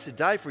 Jesus Christ, to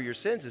die for your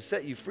sins, to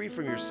set you free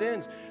from your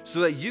sins, so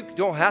that you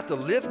don't have to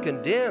live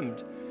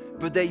condemned,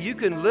 but that you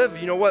can live,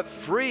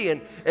 free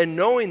and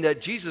knowing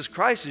that Jesus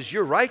Christ is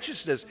your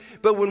righteousness.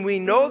 But when we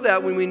know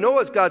that, when we know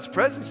it's God's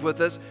presence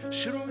with us,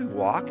 shouldn't we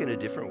walk in a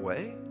different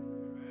way?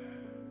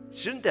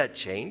 Shouldn't that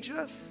change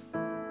us?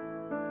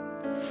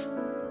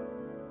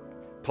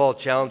 Paul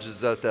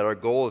challenges us that our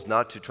goal is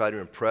not to try to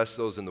impress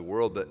those in the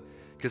world, but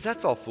because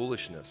that's all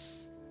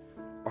foolishness.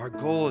 Our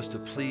goal is to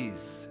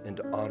please and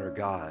to honor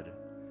God.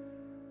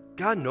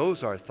 God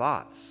knows our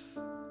thoughts.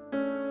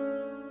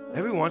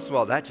 Every once in a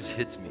while, that just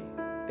hits me.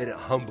 And it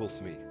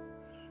humbles me.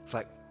 It's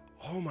like,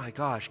 oh my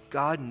gosh,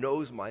 God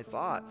knows my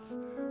thoughts.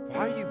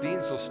 Why are you being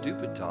so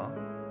stupid, Tom?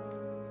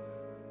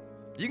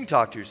 You can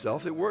talk to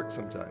yourself. It works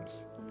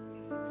sometimes.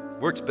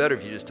 Works better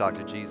if you just talk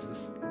to Jesus.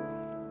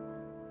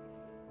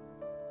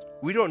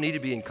 We don't need to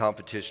be in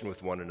competition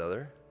with one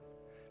another,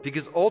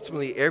 because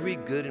ultimately every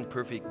good and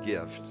perfect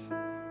gift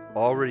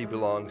already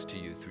belongs to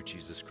you through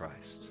Jesus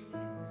Christ.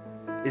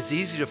 It's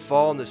easy to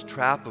fall in this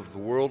trap of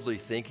worldly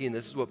thinking.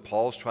 This is what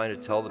Paul's trying to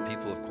tell the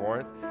people of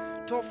Corinth.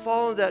 Don't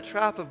fall into that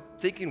trap of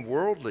thinking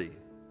worldly.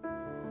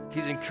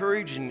 He's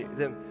encouraging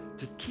them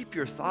to keep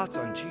your thoughts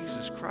on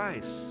Jesus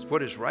Christ,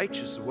 what is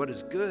righteous and what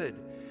is good.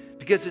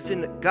 Because it's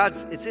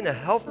in a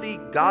healthy,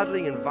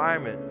 godly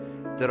environment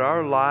that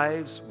our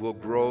lives will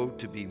grow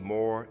to be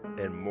more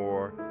and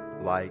more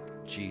like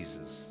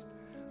Jesus.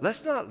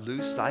 Let's not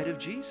lose sight of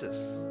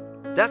Jesus.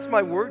 That's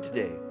my word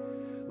today.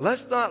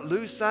 Let's not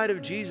lose sight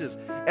of Jesus.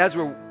 As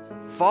we're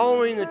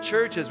following the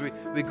church, as we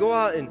go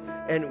out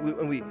and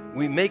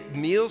we make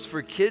meals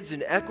for kids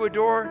in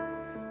Ecuador,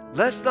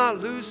 let's not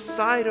lose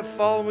sight of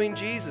following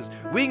Jesus.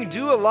 We can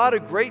do a lot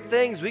of great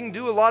things. We can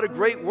do a lot of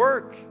great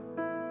work.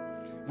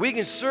 We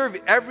can serve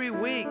every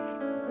week.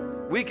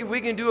 We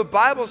can do a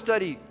Bible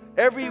study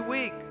every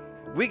week.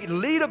 We can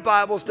lead a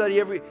Bible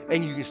study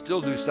and you can still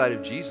lose sight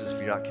of Jesus if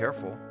you're not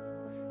careful.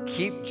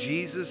 Keep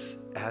Jesus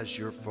as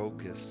your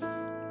focus.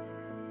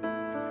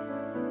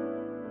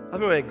 I'm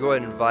going to go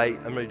ahead and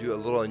I'm going to do a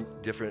little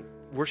different.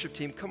 Worship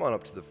team, come on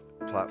up to the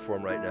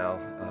platform right now.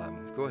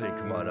 Go ahead and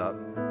come on up.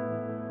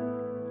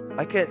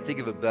 I can't think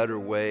of a better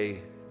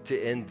way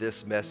to end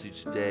this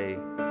message today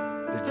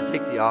than to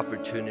take the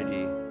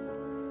opportunity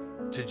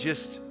to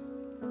just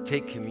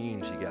take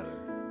communion together.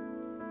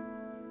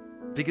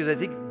 Because I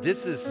think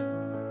this is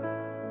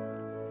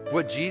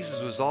what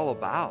Jesus was all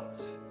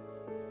about.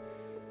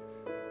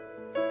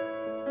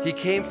 He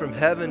came from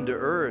heaven to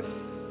earth.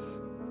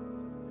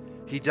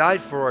 He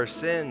died for our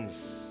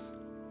sins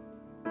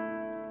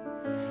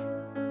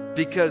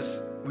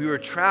because we were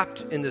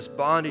trapped in this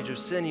bondage of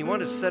sin. He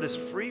wanted to set us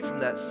free from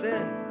that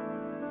sin.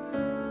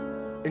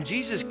 And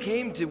Jesus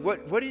came to,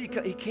 what did he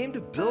come? He came to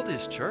build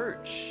his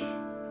church.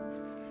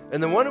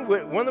 And then one of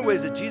the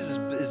ways that Jesus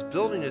is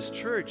building his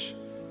church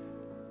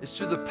is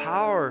through the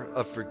power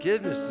of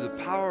forgiveness, through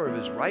the power of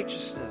his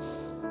righteousness.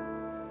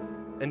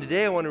 And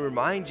today I want to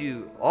remind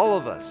you, all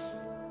of us,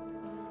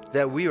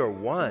 that we are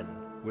one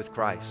with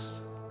Christ.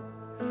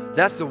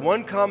 That's the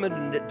one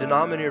common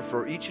denominator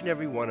for each and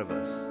every one of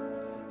us,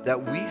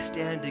 that we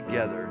stand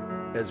together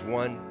as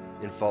one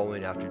in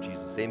following after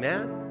Jesus.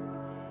 Amen?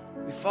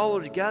 We follow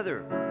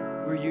together.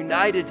 We're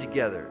united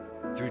together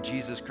through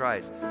Jesus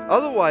Christ.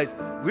 Otherwise,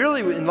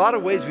 really, in a lot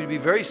of ways, we'd be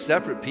very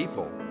separate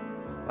people.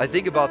 I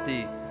think about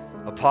the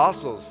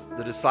apostles,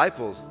 the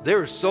disciples. They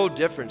were so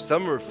different.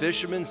 Some were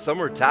fishermen, some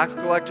were tax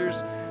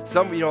collectors,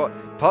 some,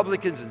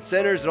 publicans and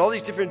sinners, and all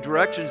these different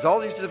directions, all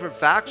these different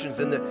factions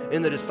in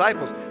the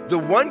disciples. The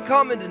one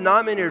common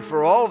denominator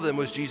for all of them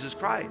was Jesus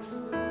Christ.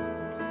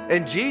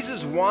 And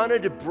Jesus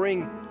wanted to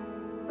bring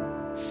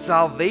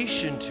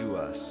salvation to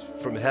us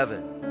from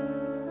heaven.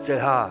 He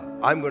said,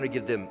 I'm going to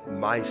give them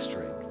my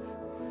strength.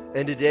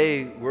 And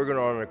today, we're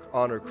going to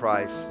honor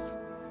Christ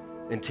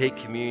and take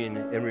communion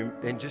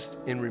and just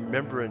in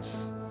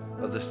remembrance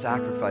of the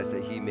sacrifice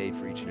that he made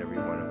for each and every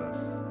one of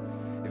us.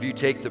 If you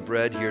take the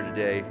bread here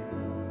today,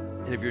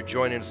 and if you're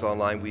joining us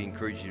online, we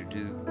encourage you to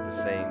do the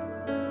same.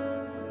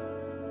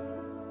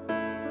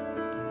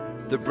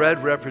 The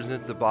bread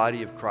represents the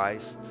body of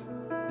Christ.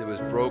 It was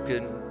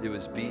broken, it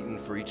was beaten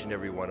for each and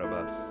every one of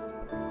us.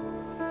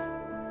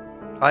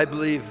 I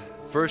believe,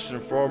 first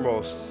and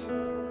foremost,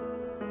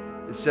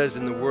 it says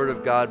in the Word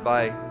of God,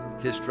 by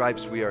his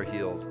stripes we are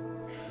healed.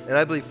 And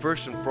I believe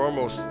first and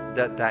foremost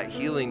that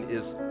healing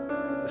is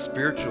a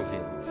spiritual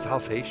healing,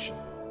 salvation.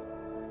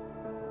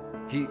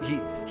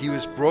 He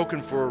was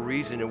broken for a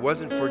reason. It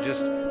wasn't for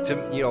just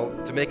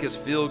to make us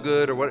feel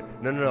good or what.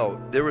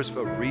 No. There was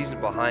a reason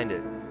behind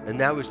it, and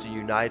that was to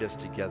unite us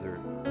together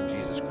in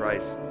Jesus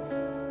Christ.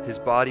 His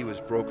body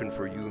was broken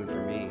for you and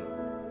for me.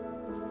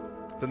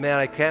 But man,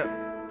 I can't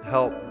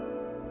help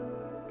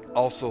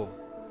also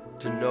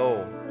to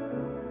know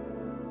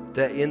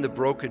that in the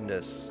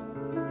brokenness,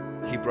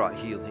 he brought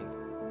healing.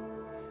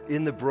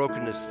 In the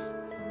brokenness,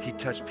 he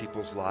touched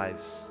people's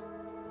lives.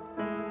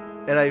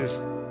 And I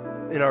was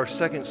in our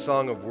second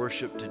song of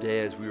worship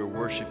today as we were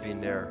worshiping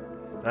there,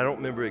 and I don't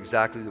remember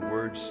exactly the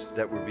words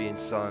that were being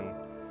sung,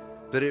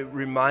 but it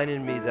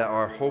reminded me that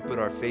our hope and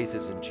our faith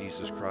is in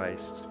Jesus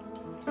Christ.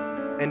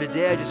 And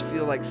today I just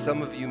feel like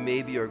some of you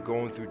maybe are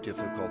going through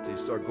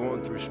difficulties, are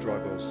going through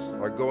struggles,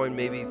 are going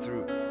maybe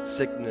through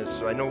sickness.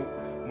 So I know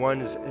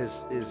one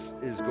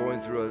is going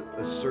through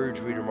a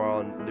surgery tomorrow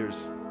and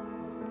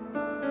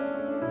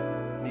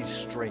needs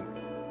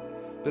strength.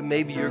 But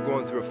maybe you're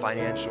going through a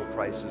financial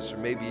crisis or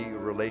maybe a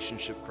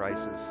relationship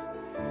crisis.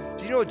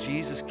 Do you know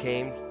Jesus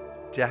came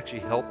to actually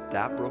help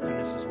that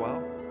brokenness as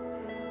well?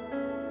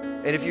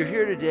 And if you're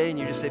here today and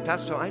you just say,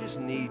 Pastor Tom, I just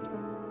need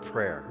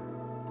prayer.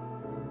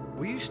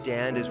 Will you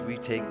stand as we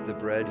take the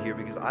bread here?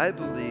 Because I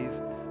believe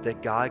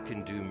that God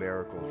can do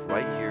miracles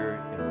right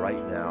here and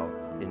right now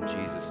in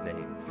Jesus'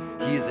 name.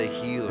 He is a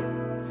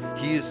healer.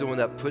 He is the one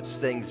that puts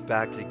things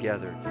back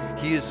together.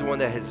 He is the one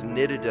that has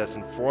knitted us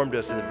and formed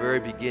us in the very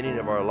beginning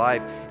of our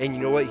life. And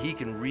you know what? He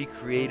can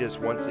recreate us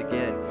once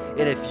again.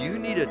 And if you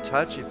need a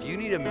touch, if you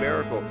need a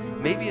miracle,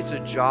 maybe it's a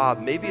job,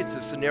 maybe it's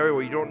a scenario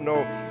where you don't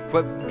know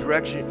what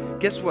direction,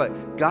 guess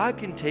what? God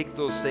can take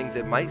those things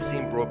that might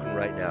seem broken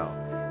right now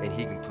and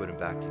he can put them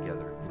back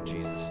together in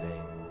Jesus'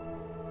 name.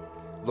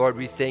 Lord,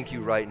 we thank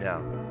you right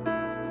now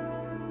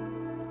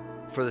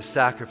for the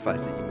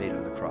sacrifice that you made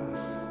on the cross.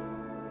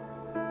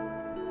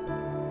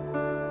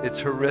 It's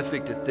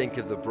horrific to think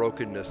of the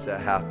brokenness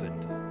that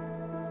happened.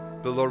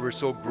 But Lord, we're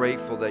so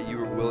grateful that you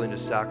were willing to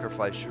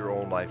sacrifice your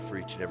own life for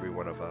each and every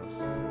one of us.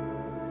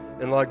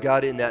 And Lord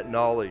God, in that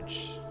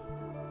knowledge,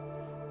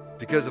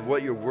 because of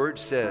what your word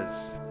says,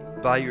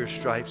 by your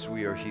stripes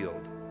we are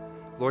healed.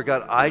 Lord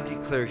God, I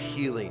declare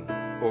healing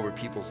over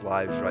people's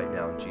lives right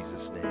now in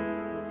Jesus'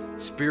 name.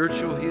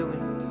 Spiritual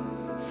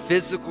healing,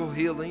 physical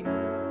healing,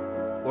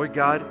 Lord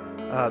God,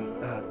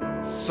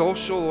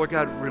 social, Lord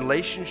God,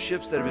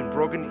 relationships that have been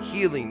broken,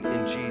 healing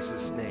in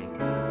Jesus' name.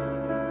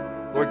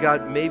 Lord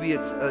God, maybe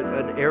it's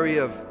an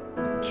area of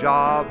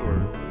job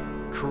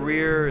or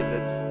career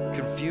that's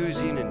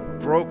confusing and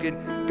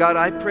broken. God,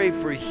 I pray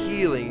for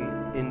healing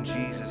in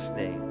Jesus'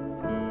 name.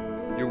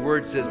 Your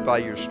word says, by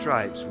your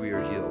stripes we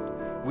are healed.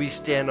 We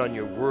stand on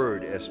your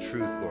word as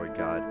truth, Lord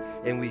God,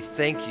 and we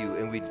thank you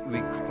and we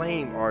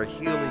claim our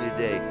healing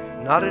today,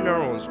 not in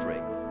our own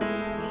strength,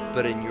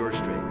 but in your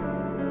strength.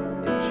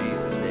 In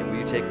Jesus' name. Will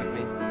you take with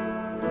me?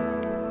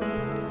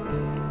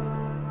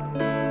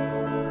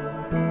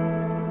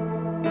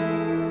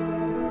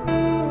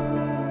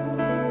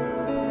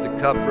 The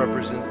cup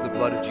represents the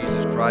blood of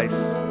Jesus Christ.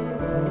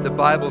 The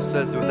Bible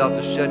says that without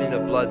the shedding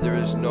of blood, there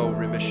is no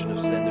remission of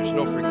sin. There's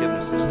no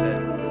forgiveness of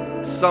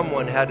sin.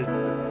 Someone had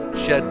to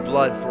shed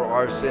blood for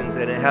our sins,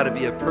 and it had to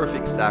be a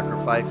perfect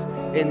sacrifice,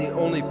 and the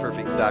only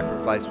perfect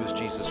sacrifice was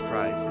Jesus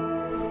Christ.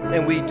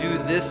 And we do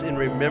this in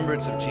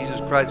remembrance of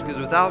Jesus Christ,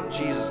 because without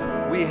Jesus,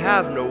 we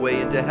have no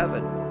way into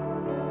heaven.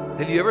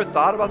 Have you ever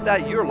thought about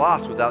that? You're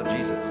lost without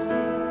Jesus.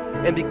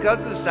 And because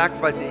of the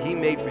sacrifice that he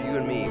made for you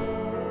and me,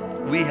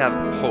 we have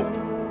hope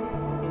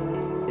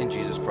in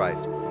Jesus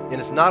Christ. And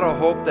it's not a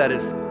hope that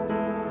is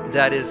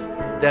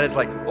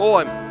like, oh,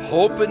 I'm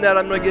hoping that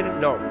I'm going to get it.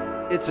 No,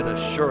 it's an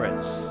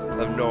assurance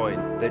of knowing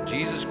that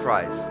Jesus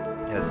Christ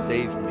has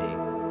saved me.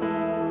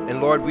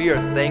 And Lord, we are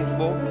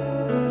thankful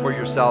for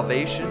your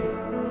salvation.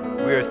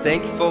 We are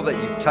thankful that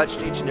you've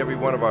touched each and every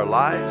one of our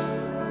lives.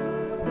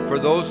 For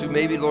those who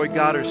maybe, Lord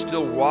God, are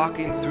still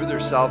walking through their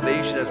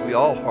salvation, as we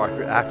all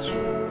are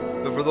actually,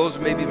 but for those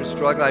who maybe even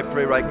struggling, I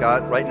pray right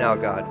now,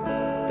 God,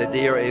 that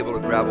they are able to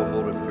grab a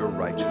hold of your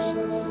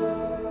righteousness.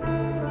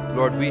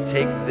 Lord, we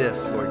take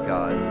this, Lord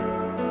God,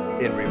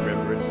 in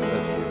remembrance of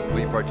you. Will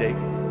you partake?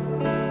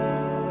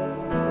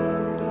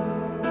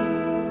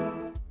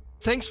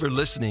 Thanks for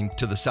listening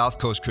to the South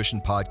Coast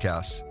Christian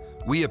Podcast.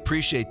 We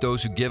appreciate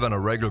those who give on a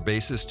regular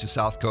basis to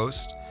South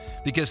Coast,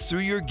 because through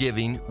your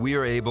giving, we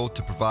are able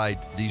to provide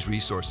these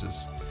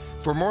resources.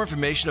 For more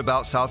information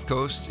about South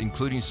Coast,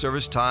 including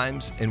service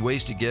times and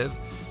ways to give,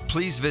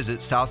 please visit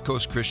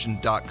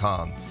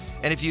southcoastchristian.com.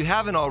 And if you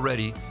haven't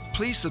already,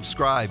 please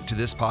subscribe to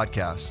this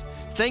podcast.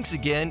 Thanks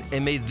again,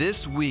 and may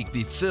this week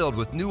be filled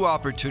with new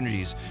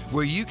opportunities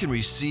where you can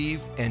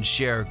receive and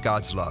share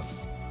God's love.